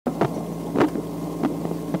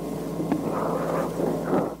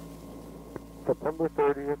September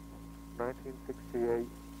 30th, 1968,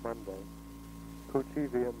 Monday, Coochie,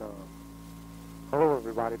 Vietnam. Hello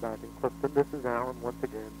everybody back in Clifton. This is Alan once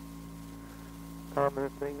again,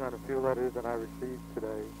 commenting on a few letters that I received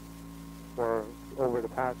today, or over the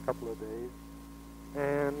past couple of days,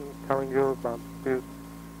 and telling you about a few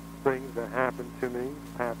things that happened to me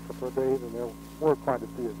the past couple of days, and there were quite a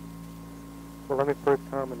few. Well, let me first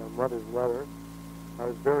comment on Mother's letter. I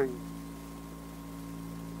was very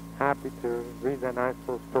happy to read that nice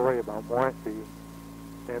little story about Marcia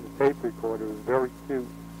and the tape recorder. It was very cute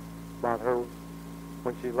about her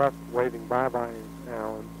when she left waving bye-bye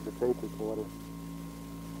Alan to the tape recorder.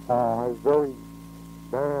 I was very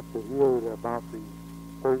mad to hear about the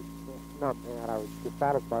first, not mad, I was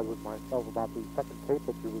dissatisfied with myself about the second tape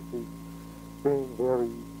that you received being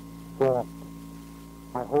very soft.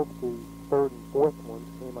 I hope the third and fourth ones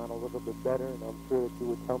came out a little bit better, and I'm sure that you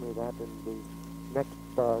would tell me that in the next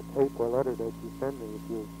tape or letter that you send me if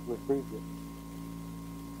you received it.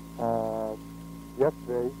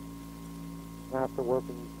 Yesterday, after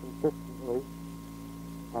working consistently,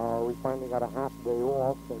 we finally got a half day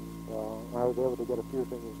off, and I was able to get a few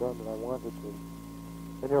things done that I wanted to.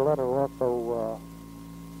 In your letter also,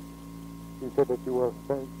 you said that you were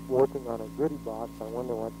working on a goodie box. I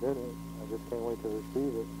wonder what's in it. I just can't wait to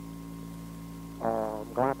receive it.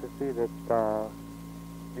 I'm glad to see that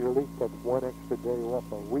you at least get one extra day off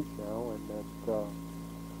a week now, and that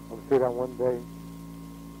I'm sure that one day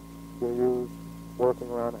you'll use working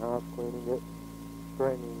around the house, cleaning it,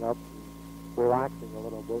 straightening up, and relaxing a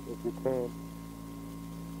little bit if you can.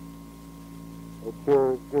 It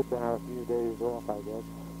sure is good to have a few days off, I guess.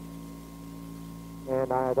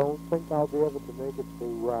 And I don't think I'll be able to make it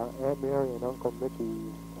to Aunt Mary and Uncle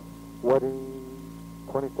Mickey's wedding,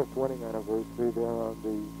 25th wedding anniversary there on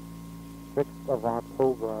the 6th of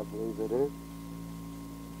October, I believe it is.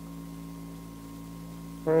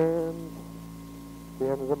 And at the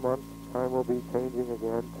end of the month, time will be changing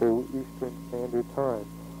again to Eastern Standard Time.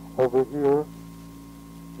 Over here,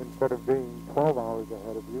 instead of being 12 hours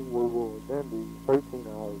ahead of you, we will then be 13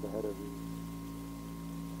 hours ahead of you.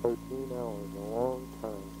 13 hours, a long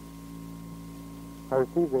time. I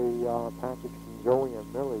received a package from Joey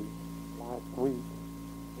and Millie last week,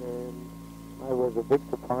 and it was a big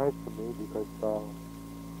surprise to me because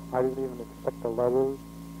I didn't even expect a letter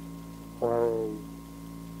or a,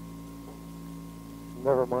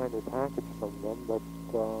 never mind a package from them, but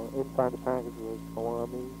inside the package was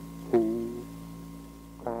salami, cheese,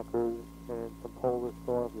 crackers, and some Polish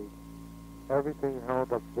sausage. Everything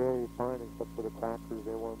held up very fine except for the crackers.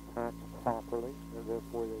 They weren't packed properly, and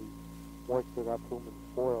therefore the moisture got to them and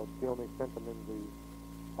spoiled. She only sent them in the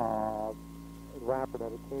wrapper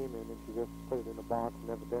that it came in, and she just put it in a box, and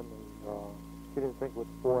evidently she didn't think it would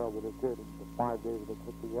spoil, but it did in the 5 days that it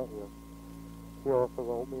took to get here. She also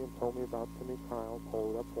wrote me and told me about Timmy Kyle,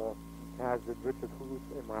 pulled up off Hazard Richard Hoos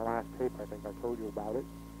in my last tape. I think I told you about it.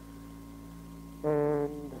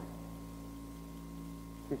 And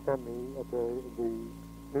she sent me the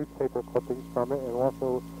newspaper clippings from it, and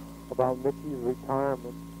also about Mickey's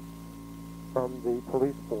retirement from the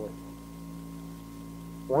police force.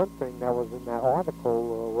 One thing that was in that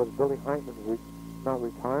article was Billy Heitman's not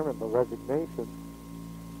retirement, but resignation.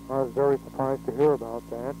 I was very surprised to hear about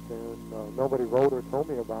that, and nobody wrote or told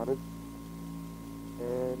me about it.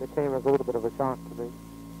 And it came as a little bit of a shock to me.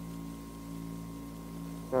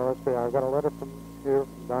 Now, let's see, I got a letter from here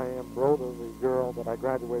from Diane Broder, the girl that I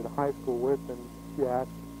graduated high school with, and she asked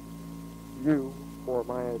you for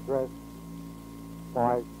my address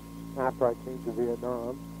after I came to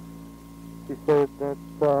Vietnam. She said that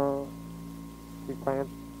she plans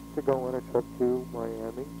to go on a trip to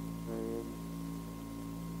Miami, and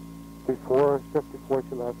just before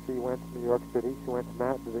she left, she went to New York City. She went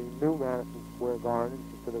to the new Madison Square Garden.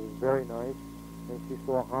 She said it was very nice, and she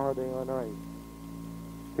saw Holiday on Ice.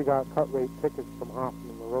 She got cut-rate tickets from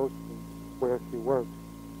Hoffman & LaRoche, where she works.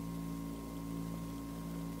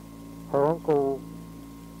 Her uncle,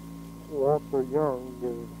 Walter Young,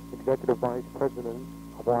 is executive vice president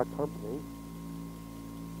of our company,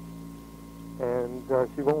 and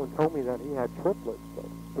she wrote and told me that he had triplets, so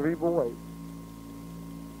 3 boys.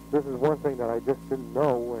 This is one thing that I just didn't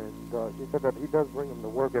know, and she said that he does bring them to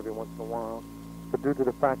work every once in a while, but due to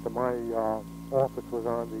the fact that my office was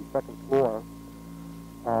on the 2nd floor,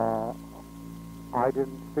 I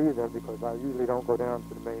didn't see them because I usually don't go down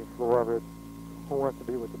to the main floor of it. Who wants to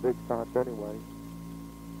be with the big shots anyway?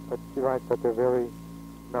 But she writes that they're very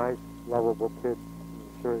nice, lovable kids.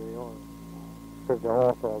 I'm sure they are. Because they're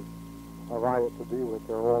also a riot to be with.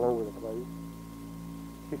 They're all over the place.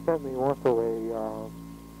 She sent me also a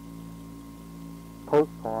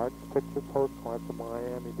postcards, picture postcards from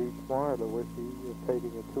Miami Beach, Florida, where she is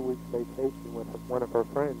taking a 2-week vacation with one of her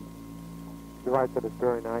friends. She writes that it's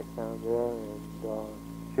very nice down there, and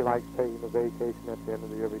she likes taking a vacation at the end of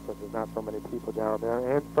the year because there's not so many people down there,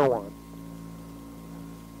 and so on.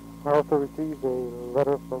 I also received a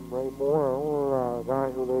letter from Ray Moore, a guy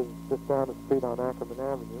who lives just down the street on Ackerman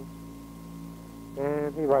Avenue.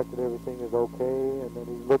 And he writes that everything is okay, and that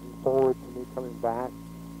he's looking forward to me coming back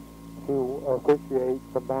to officiate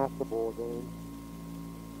some basketball games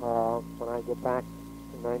when I get back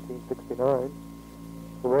in 1969.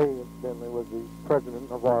 Ray, incidentally, was the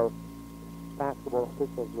president of our basketball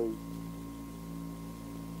officials league.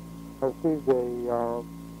 I received a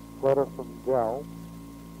letter from Dell.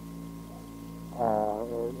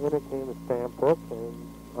 And in it came a stamp book, and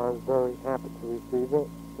I was very happy to receive it.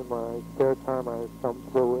 In my spare time, I thumb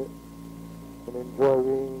through it and enjoy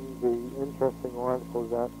reading the interesting articles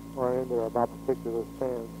that are in there about particular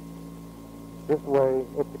stamps. This way,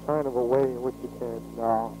 it's a kind of a way in which you can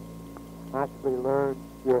actually learn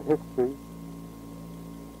your history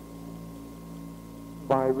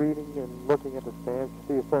by reading and looking at the stamps.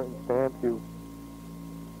 You see a certain stamp, you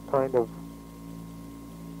kind of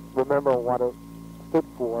remember what it stood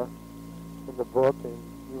for in the book, and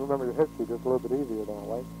you remember your history just a little bit easier that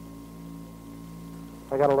way.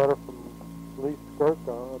 I got a letter from Lee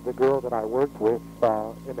Skirka, the girl that I worked with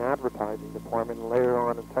in the advertising department and later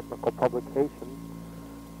on in technical publications.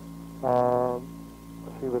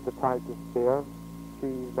 She was a typist there.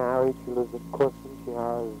 She's married. She lives in Clifton. She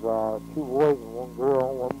has 2 boys and 1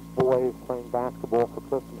 girl. One boy is playing basketball for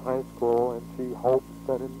Clifton High School, and she hopes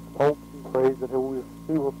and prays that he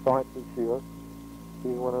will start this year.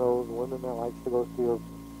 She's one of those women that likes to go see her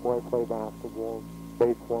boy play basketball,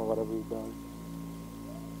 baseball, whatever he does.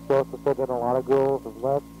 She also said that a lot of girls have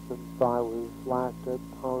left since I was last at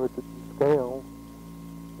Tom Richardson Scale,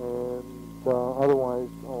 and otherwise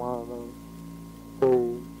a lot of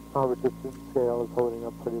the Tom Richardson Scale is holding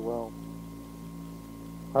up pretty well.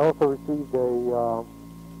 I also received a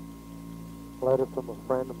letter from a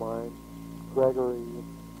friend of mine, Gregory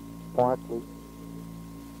Barkley.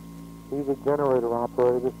 He's a generator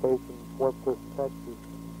operator based in Fort Worth, Texas.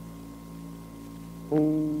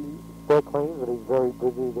 He still claims that he's very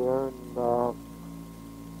busy there, and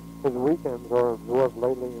his weekends are absorbed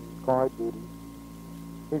lately in guard duty.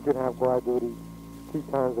 He should have guard duty 2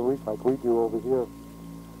 times a week like we do over here.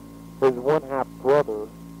 His one-half brother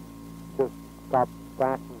just got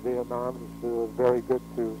back from Vietnam, and it was very good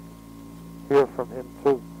to hear from him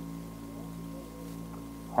too.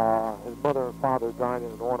 His mother and father died in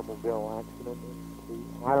an automobile accident,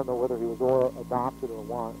 and I don't know whether he was adopted or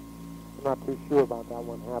what. I'm not too sure about that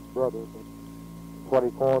one-half brother, but that's what he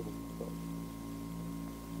calls him. So.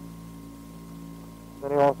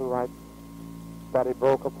 Then he also writes that he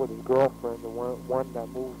broke up with his girlfriend, the one that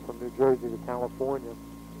moved from New Jersey to California.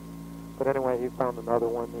 But anyway, he found another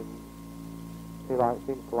one, and he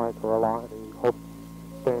seems to like her a lot, and he hopes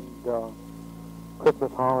to spend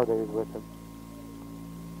Christmas holidays with him.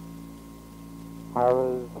 I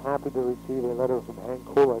was happy to receive a letter from Hank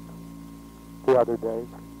Kulik the other day.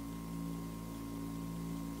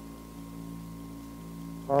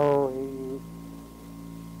 Oh,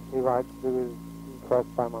 he writes he was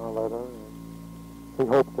impressed by my letter, and he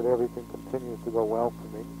hopes that everything continues to go well for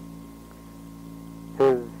me.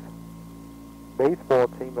 His baseball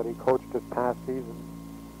team that he coached this past season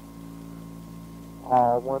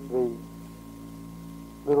won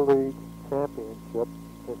the Little League championship.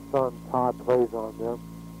 His son, Todd, plays on them.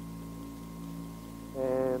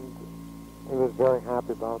 And he was very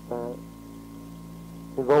happy about that.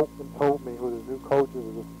 He wrote and told me who the new coaches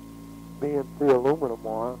of the BNC Aluminum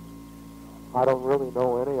are. I don't really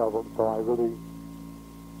know any of them, so I really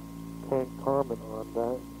can't comment on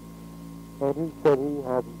that. And he said he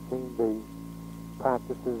hasn't seen the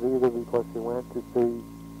practices either because he went to see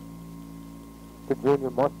the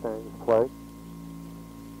Junior Mustangs play.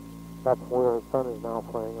 That's where his son is now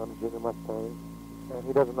playing, on the Junior Mustangs, and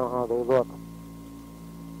he doesn't know how they look.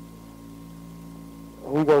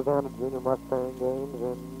 He goes down to Junior Mustang games,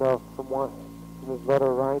 and from what his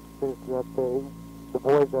letter writes is that the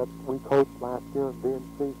boys that we coached last year in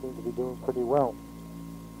BNC seem to be doing pretty well.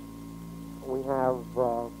 We have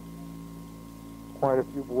quite a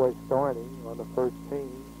few boys starting on the first team.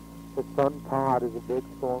 His son Todd is a big,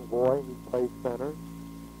 strong boy. He plays center.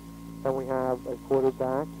 And we have a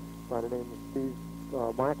quarterback by the name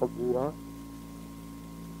of Michael Duda.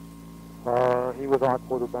 He was our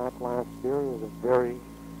quarterback last year. He was a very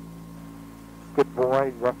good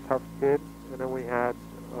boy, rough, tough kid. And then we had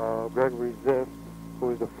Gregory Ziff, who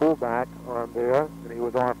is the fullback on there, and he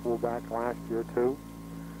was our fullback last year too.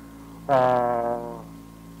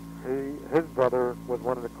 His brother was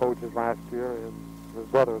one of the coaches last year, and his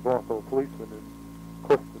brother is also a policeman in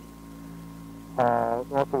Clifton.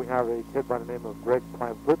 Also, we have a kid by the name of Greg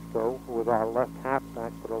Plavlitsko, who was our left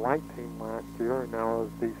halfback for the light team last year, and now is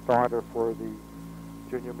the starter for the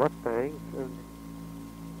Junior Mustangs. And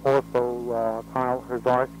also Kyle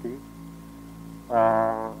Herzarski.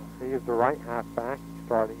 He is the right halfback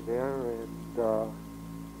starting there, and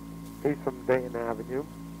he's from Dayton Avenue.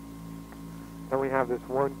 Then we have this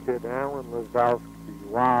one kid, Alan Lazowski.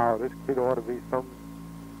 Wow, this kid ought to be some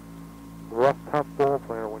rough, tough ball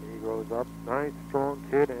player when he grows up. Nice, strong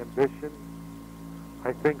kid, ambition.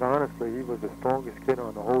 I think, honestly, he was the strongest kid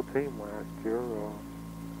on the whole team last year.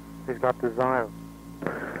 He's got desire.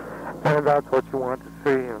 And that's what you want to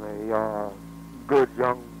see in a good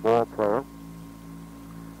young ball player.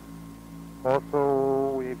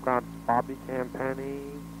 Also, we've got Bobby Campenny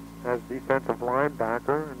as defensive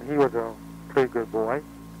linebacker, and he was a pretty good boy.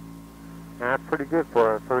 And that's pretty good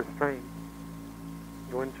for a first string,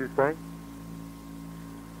 wouldn't you say?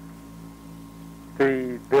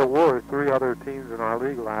 There were 3 other teams in our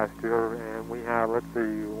league last year, and we have, let's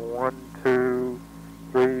see, 1, 2,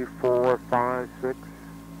 3, 4, 5, 6,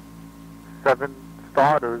 7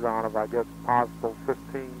 starters out of, I guess, possible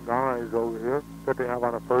 15 guys over here that they have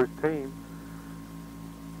on a first team.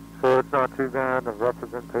 So it's not too bad of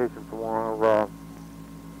representation from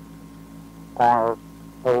our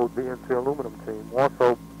old BNC aluminum team.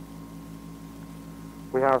 Also,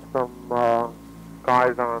 we have some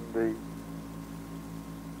guys on the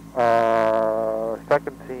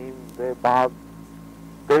second team. Bob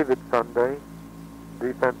David Sunday,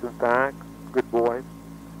 defensive back, good boy.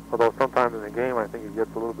 Although sometimes in the game I think he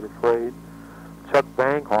gets a little bit afraid. Chuck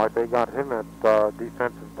Bankhart, they got him at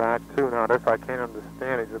defensive back too. Now this I can't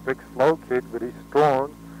understand. He's a big slow kid, but he's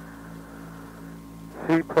strong.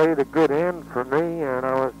 He played a good end for me, and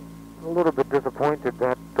I was a little bit disappointed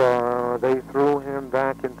that they threw him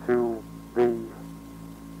back into the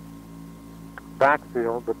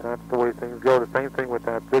backfield, but that's the way things go. The same thing with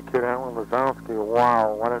that big kid, Alan Lazowski.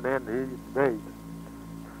 Wow, what an end he made.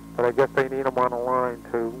 But I guess they need him on the line,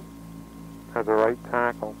 too, as a right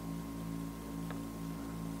tackle.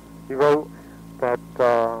 He wrote that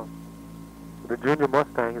the Junior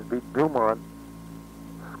Mustangs beat Dumont,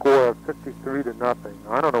 score of 53-0.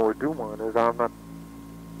 I don't know where Dumont is. I'm not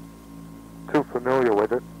too familiar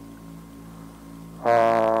with it.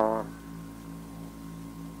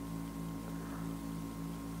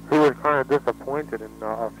 He was kind of disappointed in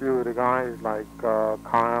a few of the guys like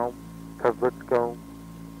Kyle Kozlitsko,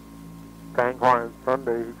 Bankhart, and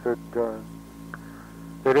Sunday. He said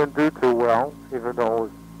they didn't do too well, even though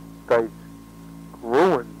they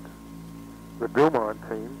ruined the Dumont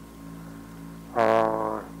team.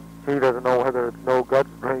 He doesn't know whether it's no guts,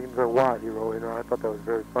 brains, or what, he wrote. I thought that was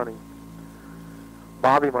very funny.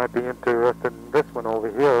 Bobby might be interested in this one over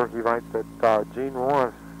here. He writes that Gene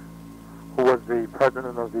Ross, who was the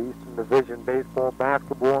president of the Eastern Division Baseball,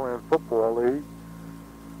 Basketball, and Football League,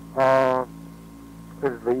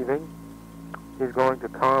 is leaving. He's going to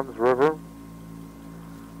Tom's River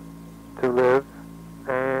to live,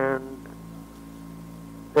 and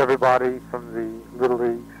everybody from the Little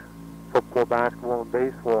Leagues, football, basketball, and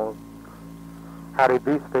baseball, had a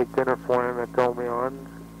beefsteak dinner for him at Dolmeon's,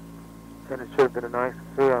 and it should have been a nice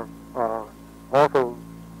affair. Also,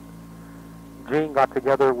 Gene got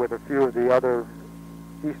together with a few of the other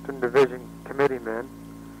Eastern Division committeemen,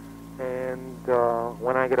 and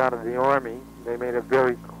when I get out of the Army, they made it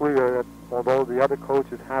very clear that although the other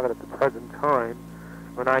coaches have it at the present time,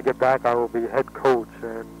 when I get back I will be head coach,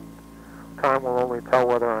 and time will only tell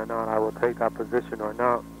whether or not I will take that position or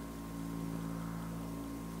not.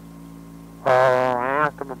 I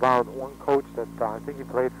asked him about one coach that I think he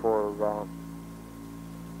played for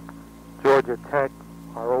Georgia Tech,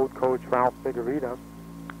 our old coach, Ralph Figueroa.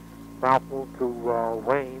 Ralph moved to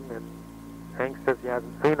Wayne, and Hank says he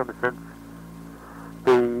hasn't seen him since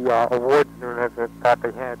the awards dinner that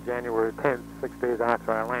they had January 10th, 6 days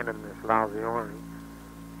after I landed in this lousy Army.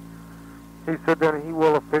 He said that he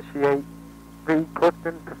will officiate the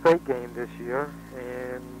Clifton Passaic game this year,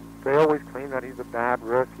 and they always claim that he's a bad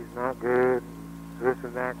ref, he's not good, this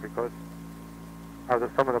and that, because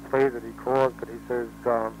of some of the plays that he calls, but he says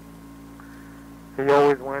he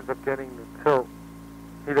always winds up getting the tilt.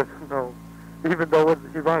 He doesn't know, even though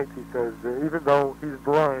he writes, he says, even though he's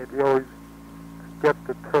blind, he always gets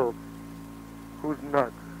the tilt. Who's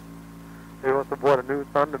nuts? They also bought a new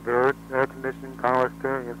Thunderbird, air conditioning, power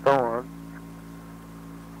steering, and so on.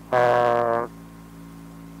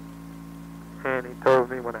 and he told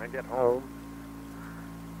me when I get home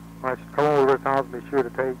I should come over to his house and be sure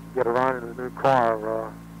to get a ride in the new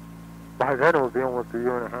car. By then it will be almost a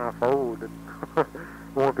year and a half old, and it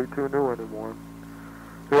won't be too new anymore.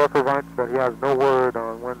 He also writes that he has no word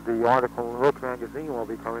on when the article in Look magazine will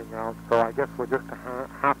be coming out, so I guess we'll just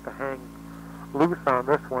have to hang loose on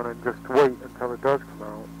this one and just wait until it does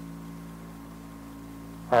come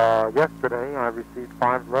out. Yesterday I received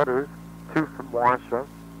 5 letters, 2 from Marcia.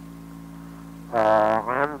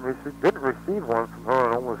 I didn't receive one from her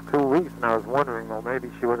in almost 2 weeks, and I was wondering, well, maybe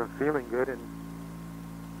she wasn't feeling good,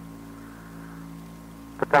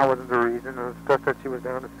 but that wasn't the reason. It was just that she was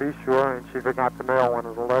down the seashore and she forgot to mail one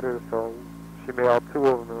of the letters, so she mailed 2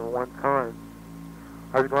 of them at one time.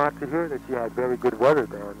 I was glad to hear that she had very good weather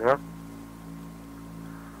down there.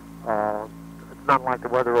 It's not like the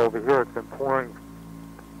weather over here. It's been pouring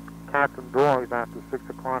cats and dogs after 6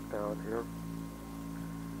 o'clock down here.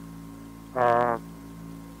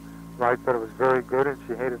 Wright said it was very good and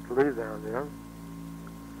she hated to leave down there.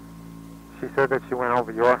 She said that she went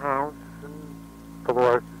over your house and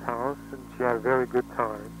Dolores' house and she had a very good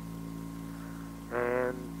time.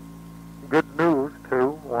 And good news,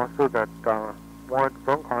 too, also that Warren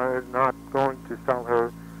Spunkhar is not going to sell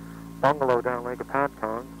her bungalow down Lake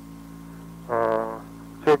Apatcong.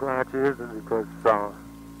 She's glad she isn't because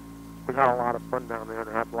we had a lot of fun down there and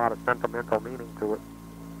it had a lot of sentimental meaning to it.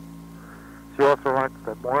 She also writes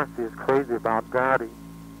that Marcia is crazy about Daddy.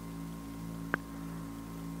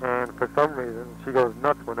 And for some reason, she goes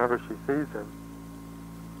nuts whenever she sees him.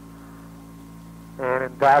 And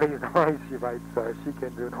in Daddy's eyes, she writes, she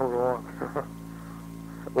can do no wrong.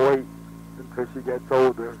 Wait until she gets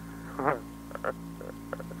older.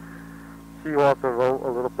 She also wrote a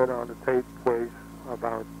little bit on the tape place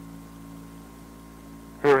about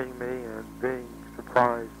hearing me and being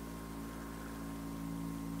surprised.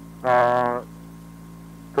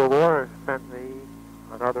 Dolores sent me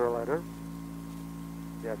another letter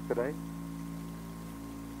yesterday,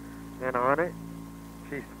 and on it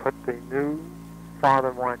she's put the new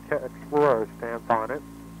Father Marquette Explorer stamp on it,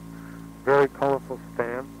 very colorful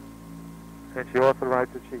stamp, and she also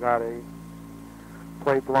writes that she got a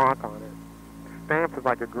plate block on it. The stamp is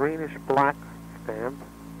like a greenish black stamp,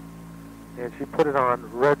 and she put it on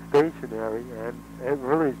red stationery, and it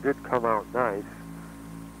really did come out nice.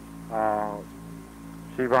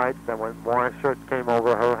 She writes that when Marcia came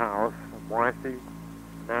over her house, Marcia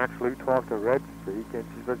naturally talked a red streak, and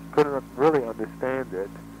she said she couldn't really understand it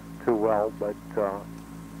too well, but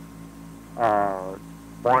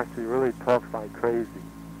Marcia really talks like crazy.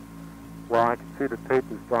 Well, I can see the tape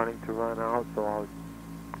is starting to run out, so I'll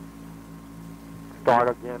start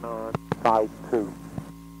again on side 2.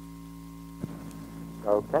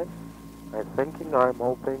 Okay? I'm thinking, I'm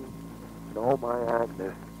hoping, no, my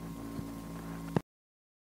Agnes.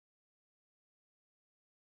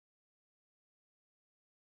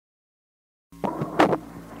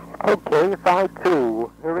 Okay, side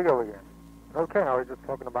 2. Here we go again. Okay, I was just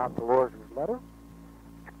talking about Dolores' letter.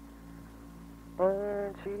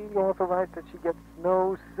 And she also writes that she gets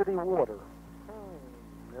no city water.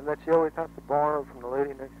 And that she always has to borrow from the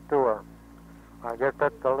lady next door. I guess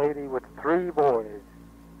that's the lady with 3 boys.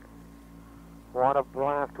 What a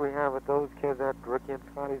blast we have with those kids at Ricky and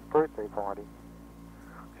Scotty's birthday party.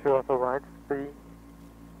 She also writes the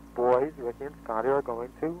boys, Ricky and Scotty, are going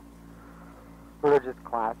to religious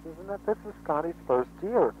classes, and that this is Scotty's first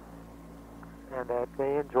year, and that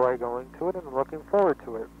they enjoy going to it and are looking forward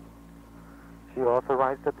to it. She also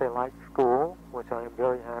writes that they like school, which I am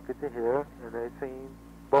very happy to hear, and they seem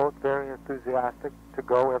both very enthusiastic to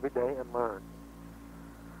go every day and learn.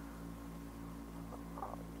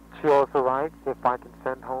 She also writes if I can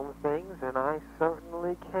send home things, and I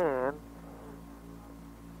certainly can.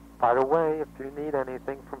 By the way, if you need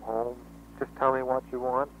anything from home, just tell me what you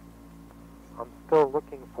want. I'm still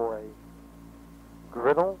looking for a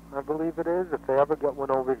griddle, I believe it is. If they ever get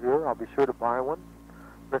one over here, I'll be sure to buy one.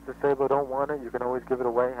 Mr. Sabo don't want it, you can always give it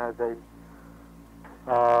away as a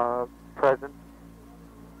present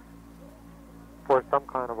for some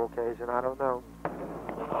kind of occasion, I don't know.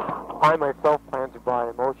 I myself plan to buy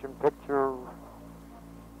a motion picture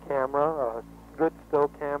camera, a good still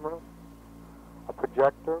camera, a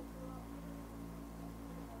projector,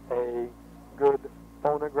 a good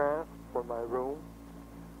phonograph for my room,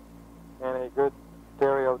 and a good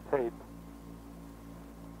stereo tape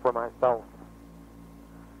for myself.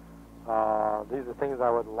 These are things I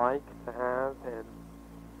would like to have, and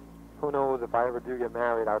who knows, if I ever do get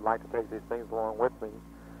married, I would like to take these things along with me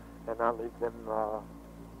and not leave them on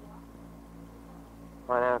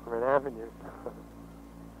Ackerman Avenue.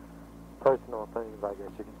 Personal things, I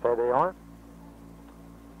guess you can say they are.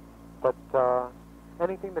 But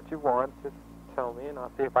anything that you want, just tell me, and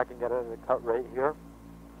I'll see if I can get it at a cut rate here.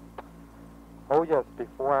 Oh yes,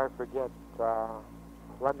 before I forget,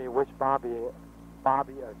 let me wish Bobby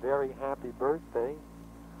a very happy birthday.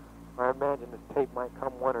 I imagine this tape might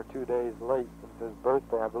come 1 or 2 days late since his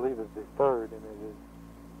birthday, I believe, is the 3rd, and it is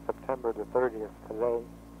September the 30th today.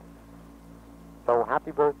 So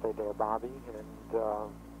happy birthday there, Bobby, and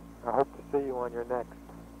I hope to see you on your next.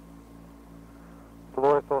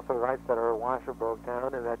 Dolores also writes that her washer broke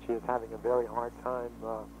down and that she is having a very hard time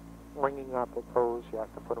wringing out the clothes. She has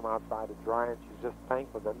to put them outside to dry, and she's just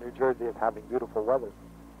thankful that New Jersey is having beautiful weather.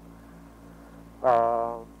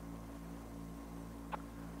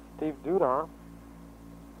 Steve Duda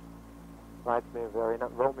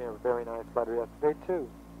wrote me a very nice letter yesterday too.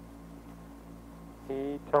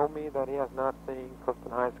 He told me that he has not seen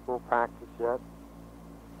Clifton High School practice yet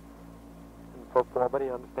in football, but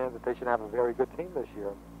he understands that they should have a very good team this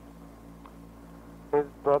year. His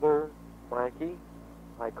brother Mikey,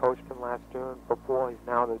 I coached him last year in football. He's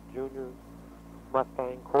now the junior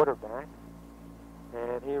Mustang quarterback,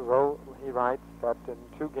 and he writes that in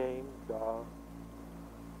 2 games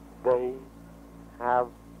they have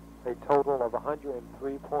a total of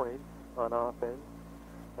 103 points on offense,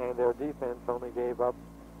 and their defense only gave up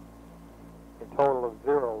a total of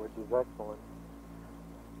 0, which is excellent.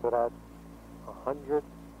 So that's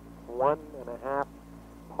 101.5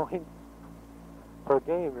 points per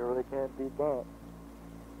game. You really can't beat that.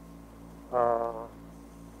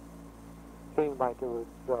 Seemed like it was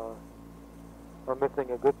we're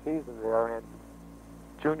missing a good season there, and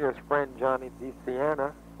Junior's friend Johnny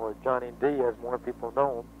DeCiana, or Johnny D as more people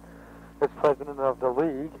know him, is president of the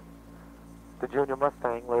league, the Junior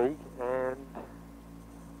Mustang League, and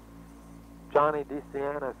Johnny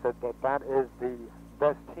DeCiana said that that is the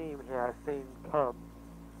best team he has seen come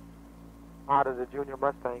out of the Junior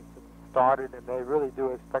Mustangs since it started, and they really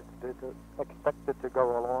do expect it to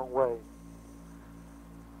go a long way.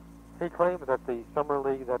 He claims that the summer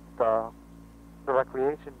league that the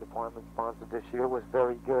recreation department sponsored this year was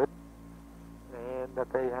very good, and that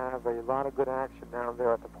they have a lot of good action down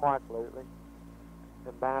there at the park lately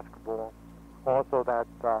in basketball. Also that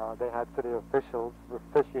they had city officials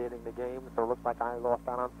officiating the games, so it looks like I lost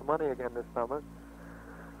out on some money again this summer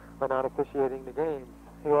by not officiating the games.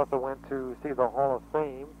 He also went to see the Hall of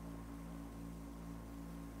Fame,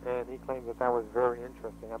 and he claimed that that was very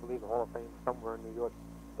interesting. I believe the Hall of Fame is somewhere in New York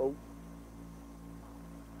State.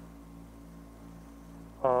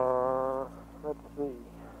 Let's see.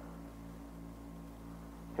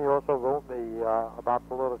 He also wrote me about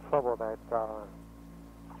the little trouble that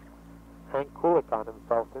Hank Kulik got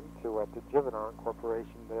himself into at the Givaudan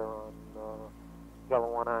Corporation there on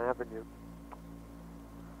Yellow Avenue.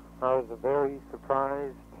 I was very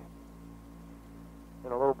surprised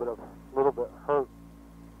and a little bit hurt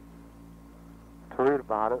to read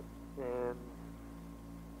about it, and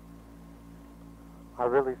I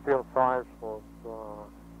really feel sorry for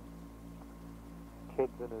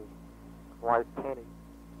kids and his wife Penny.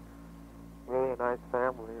 Really a nice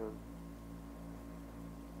family, and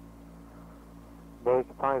very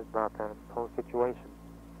surprised about that whole situation.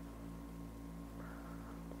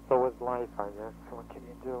 So is life, I guess. What can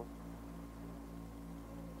you do?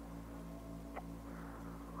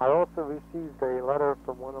 I also received a letter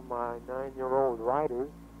from one of my 9-year-old writers,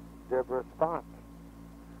 Deborah Spock.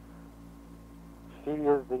 She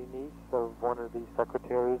is the niece of one of the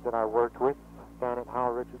secretaries that I worked with down at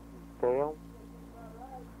Howell Richardson Scale.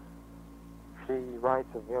 She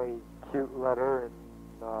writes a very cute letter in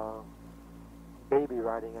baby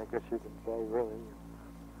writing, I guess you can say, really.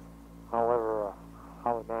 However,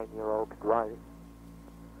 how a 9-year-old could write.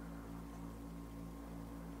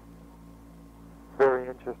 Very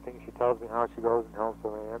interesting. She tells me how she goes and helps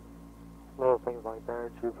her aunt. Little things like that.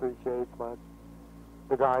 And she appreciates what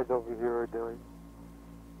the guys over here are doing.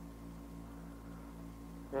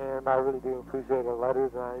 And I really do appreciate her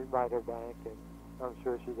letters, and I write her back, and I'm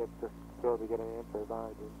sure she gets the skill to get an answer as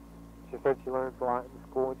I do. She said she learns a lot in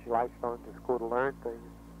school, and she likes going to school to learn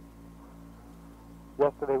things.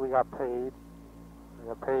 Yesterday we got paid. I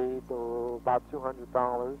got paid about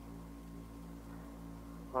 $200.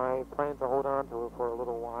 I plan to hold on to it for a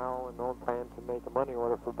little while, and don't plan to make a money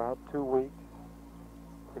order for about 2 weeks,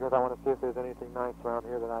 because I want to see if there's anything nice around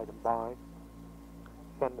here that I can buy.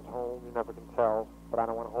 Send it home, you never can tell, but I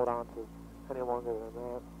don't want to hold on to any longer than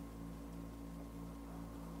that.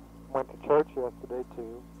 Went to church yesterday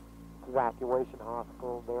to evacuation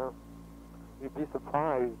hospital there. You'd be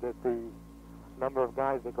surprised at the number of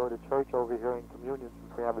guys that go to church over here in communion,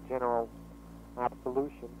 since we have a general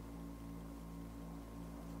absolution.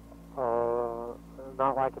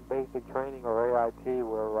 not like in basic training or AIT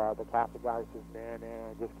where the Catholic guy says, nah,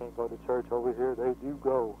 I just can't go to church. Over here, they do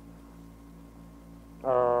go.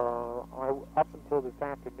 Up until this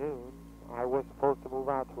afternoon, I was supposed to move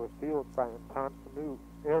out to a field site in Pontoon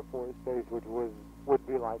Air Force Base, which would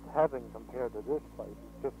be like heaven compared to this place.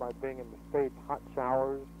 It's just like being in the States, hot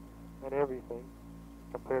showers and everything,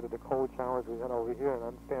 compared to the cold showers we had over here. And I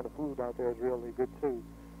understand the food out there is really good too.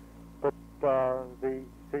 But the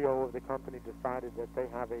CEO of the company decided that they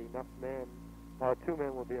have enough men, 2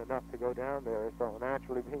 men will be enough to go down there. So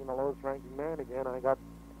naturally, being the lowest ranking man again, I got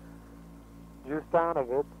juiced out of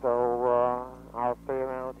it. So I'll stay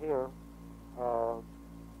around here.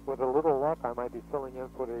 With a little luck, I might be filling in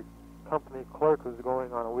for the company clerk who's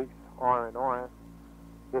going on a week's R&R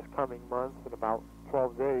this coming month in about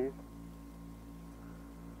 12 days.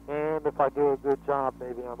 And if I do a good job,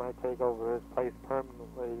 maybe I might take over his place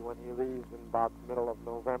permanently when he leaves in about the middle of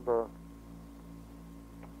November.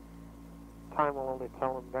 Time will only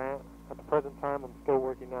tell him that. At the present time, I'm still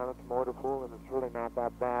working down at the motor pool, and it's really not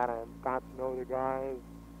that bad. I've got to know the guys.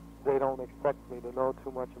 They don't expect me to know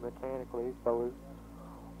too much mechanically, so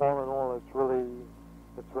all in all, it's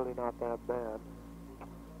really not that bad.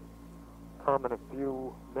 Comment a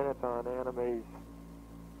few minutes on Anime's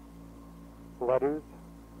letters.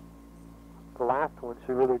 The last one,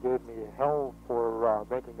 she really gave me hell for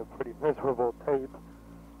making a pretty miserable tape.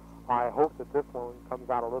 I hope that this one comes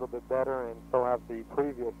out a little bit better, and so have the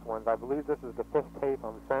previous ones. I believe this is the 5th tape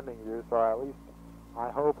I'm sending you, so I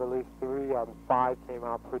hope at least 3 out of 5 came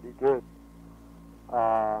out pretty good.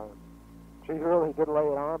 She really did lay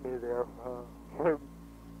it on me there for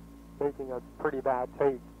making a pretty bad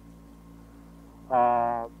tape.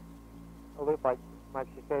 It looks like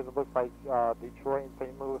she says, it looks like Detroit and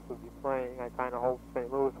St. Louis will be playing. I kind of hope St.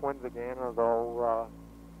 Louis wins again, although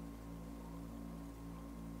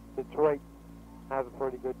Detroit has a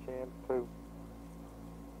pretty good chance too.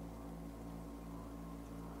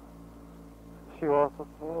 She also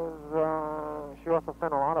says she also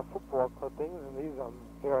sent a lot of football clippings, and these I'm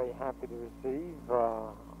very happy to receive.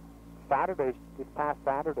 This past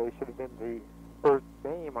Saturday should have been the first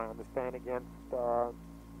game, I understand, against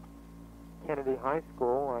Kennedy High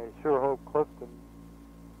School. I sure hope Clifton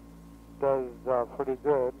does pretty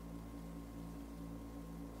good.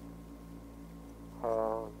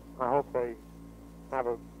 I hope they have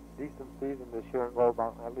a decent season this year and go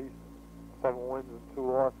about at least 7 wins and 2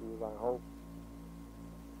 losses, I hope.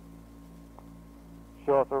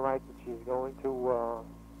 She also writes that she's going to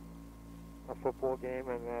a football game,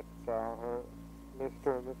 and that her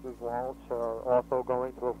Mr. and Mrs. Walsh are also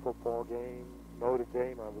going to a football game, Notre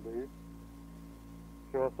Dame, I believe.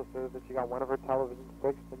 She also says that she got one of her televisions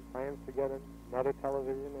fixed and plans to get another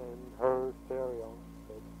television and her stereo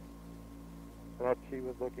fixed. And that she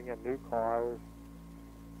was looking at new cars.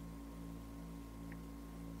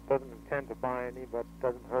 Doesn't intend to buy any, but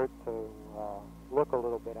doesn't hurt to look a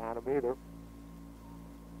little bit at them either.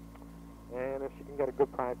 And if she can get a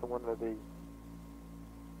good price on one of the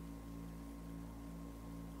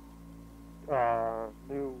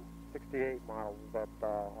new 68 models that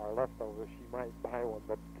are left over, she might buy one,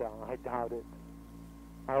 but I doubt it.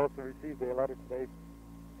 I also received a letter today.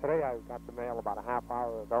 Today I got the mail about a half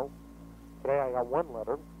hour ago. Today I got 1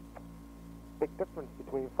 letter. Big difference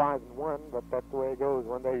between 5 and 1, but that's the way it goes.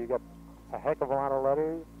 One day you get a heck of a lot of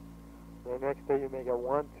letters. The next day you may get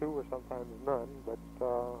 1, 2, or sometimes none. But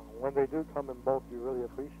when they do come in bulk, you really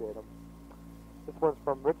appreciate them. This one's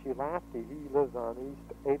from Richie Lasky. He lives on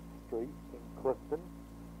East 8th Street in Clifton.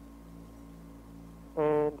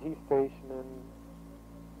 And he's stationed in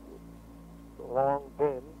Long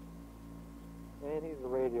Bend. And he's a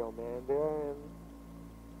radio man there. And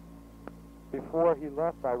before he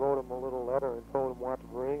left, I wrote him a little letter and told him what to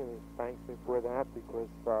bring, and he thanks me for that, because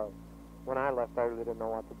when I left, I really didn't know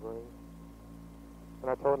what to bring. And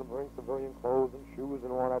I told him to bring civilian clothes and shoes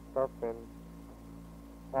and all that stuff, and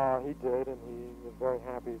he did, and he was very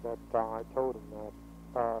happy that I told him that.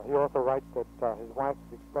 He also writes that his wife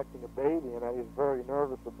is expecting a baby, and he's very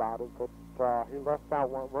nervous about it, but he left out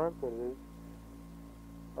what month it is,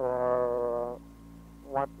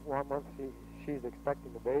 what month she's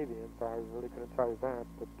expecting the baby, and so I really couldn't tell you that,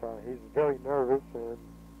 but he's very nervous, and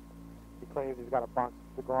he claims he's got a box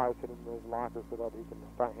of cigars hidden in his locker so that he can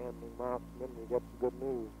start handing them out when he gets some good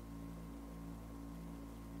news.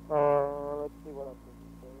 Let's see what else we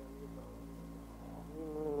can say.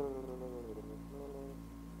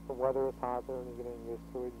 The weather is hot there, and he's getting used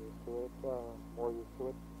to it, more used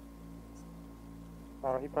to it.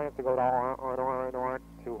 He plans to go to R&R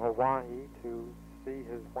to Hawaii to see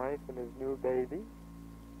his wife and his new baby,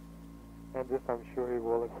 and this I'm sure he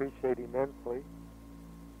will appreciate immensely.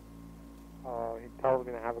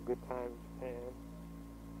 have a good time in Japan.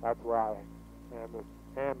 That's where I am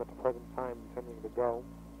at the present time intending to go.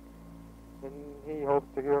 And he hopes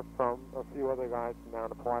to hear from a few other guys from down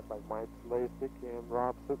the park like Mike Lasik and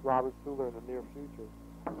Robert Suler in the near future.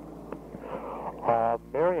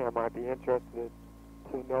 Marianne might be interested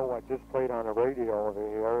to know what just played on the radio over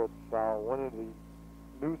here. It's one of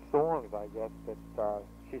the new songs, I guess, that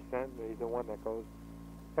she sent me, the one that goes,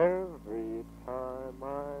 every time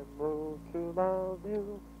I move to love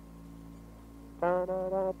you, da da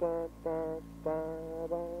da da da da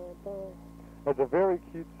da da. It's a very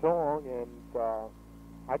cute song, and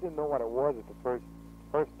I didn't know what it was at the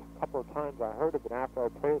first couple of times I heard it, but after I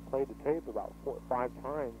played the tape about 4 or 5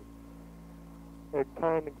 times, it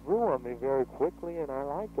kind of grew on me very quickly, and I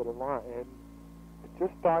liked it a lot. And it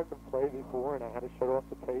just started to play before, and I had to shut off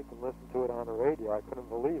the tape and listen to it on the radio. I couldn't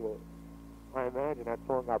believe it. I imagine that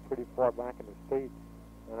song got pretty far back in the States,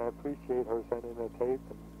 and I appreciate her sending the tape,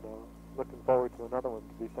 and looking forward to another one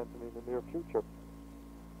to be sent to me in the near future.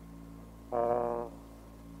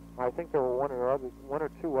 I think there were one or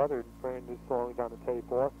two other brand new songs on the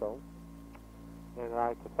tape also, and I'd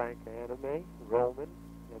like to thank Anime, Roman,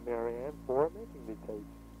 and Marianne for making these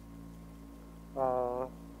tapes.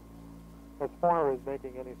 As far as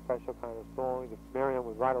making any special kind of songs, if Marianne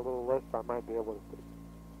would write a little list, I might be able to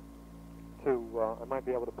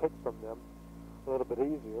pick from them a little bit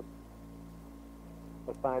easier.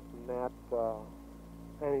 Aside from that,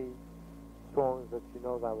 any songs that she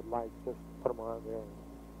knows I would like, just put them on there.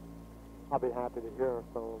 I'll be happy to hear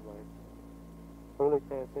some of them. I really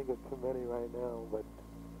can't think of too many right now, but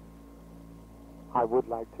I would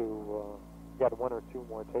like to get 1 or 2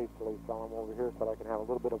 more tapes at least while I'm over here so that I can have a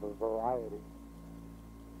little bit of a variety.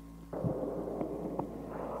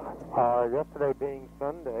 Yesterday being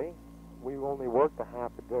Sunday, we only worked a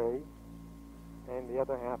half a day, and the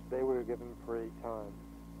other half day we were given free time.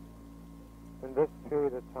 In this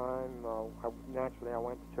period of time, naturally I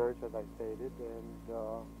went to church, as I stated, and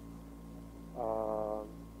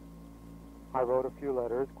I wrote a few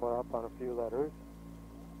letters, caught up on a few letters,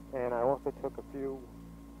 and I also took a few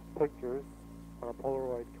pictures on a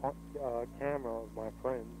Polaroid camera of my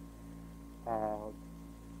friends.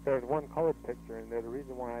 There's one colored picture in there. The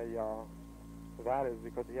reason why that is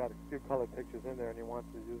because he had a few colored pictures in there, and he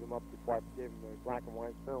wanted to use them up before I gave him the black and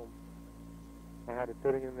white film. I had it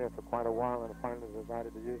sitting in there for quite a while, and I finally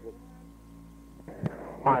decided to use it.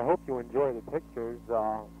 I hope you enjoy the pictures.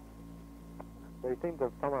 They seem to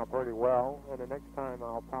have come out pretty well, and the next time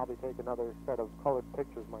I'll probably take another set of colored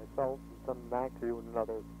pictures myself and send them back to you in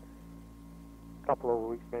another couple of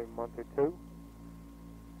weeks, maybe a month or 2.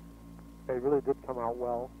 They really did come out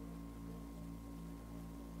well.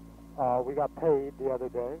 We got paid the other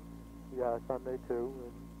day, Sunday too,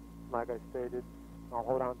 and like I stated, I'll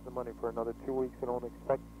hold on to the money for another 2 weeks and don't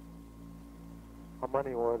expect a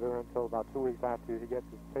money order until about 2 weeks after he gets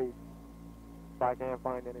his tape. If I can't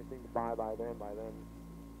find anything to buy by then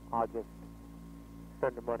I'll just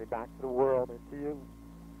send the money back to the world and to you.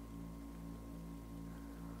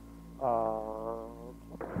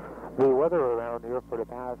 The weather around here for the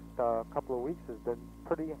past couple of weeks has been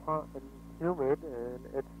pretty hot and humid, and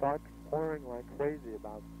it starts pouring like crazy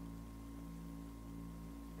about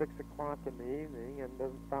 6 o'clock in the evening and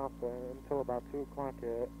doesn't stop until about 2 o'clock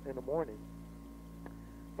in the morning.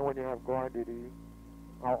 And when you have guard duty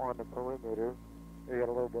out on the perimeter, you get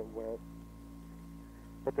a little bit wet.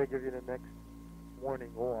 But they give you the next morning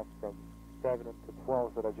off from 7 up to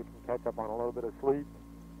 12 so that you can catch up on a little bit of sleep.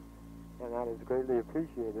 And that is greatly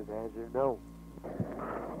appreciated, as you know.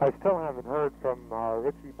 I still haven't heard from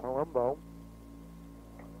Richie Palumbo,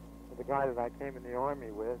 the guy that I came in the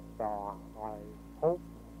Army with. I hope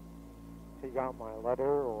he got my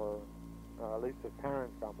letter, or at least his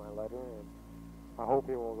parents got my letter, and I hope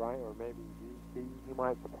he will write, or maybe he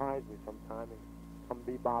might surprise me sometime and come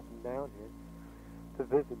bebopping down here to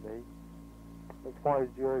visit me. As far as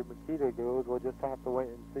Jerry Makita goes, we'll just have to wait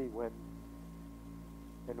and see when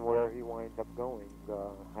and where he winds up going.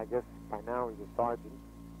 I guess by now he's a sergeant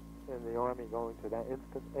in the Army going to that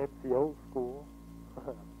NCO school.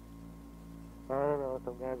 I don't know,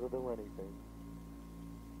 some guys will do anything.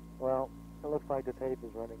 Well, it looks like the tape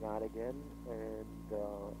is running out again, and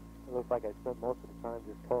it looks like I spent most of the time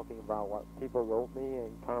just talking about what people wrote me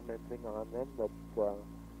and commenting on them, but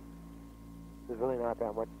there's really not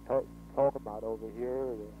that much to talk about over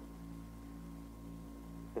here.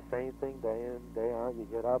 The same thing day in, day out. You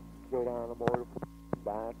get up, go down the motor,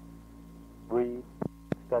 back, read,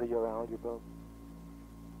 study your algebra,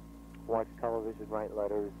 watch television, write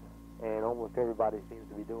letters, and almost everybody seems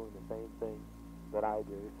to be doing the same thing that I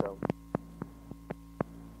do, so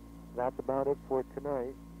that's about it for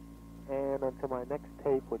tonight. And until my next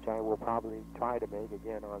tape, which I will probably try to make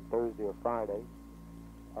again on Thursday or Friday,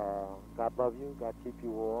 God love you, God keep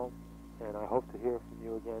you all, and I hope to hear from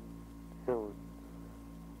you again soon.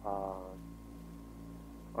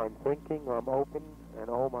 I'm thinking, I'm open, and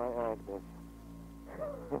oh my Agnes.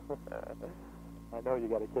 I know you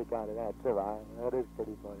got a kick out of that too. That is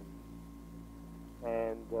pretty funny.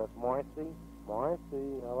 And Marcy,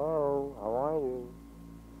 hello, how are you?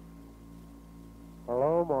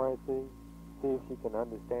 Hello, Marcy. See if she can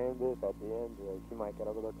understand this at the end. She might get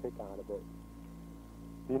a little kick out of it.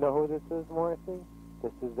 Do you know who this is, Marcy?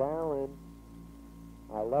 This is Alan.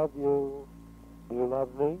 I love you. Do you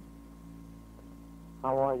love me?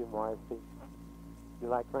 How are you, Marcy? You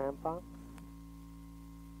like Grandpa?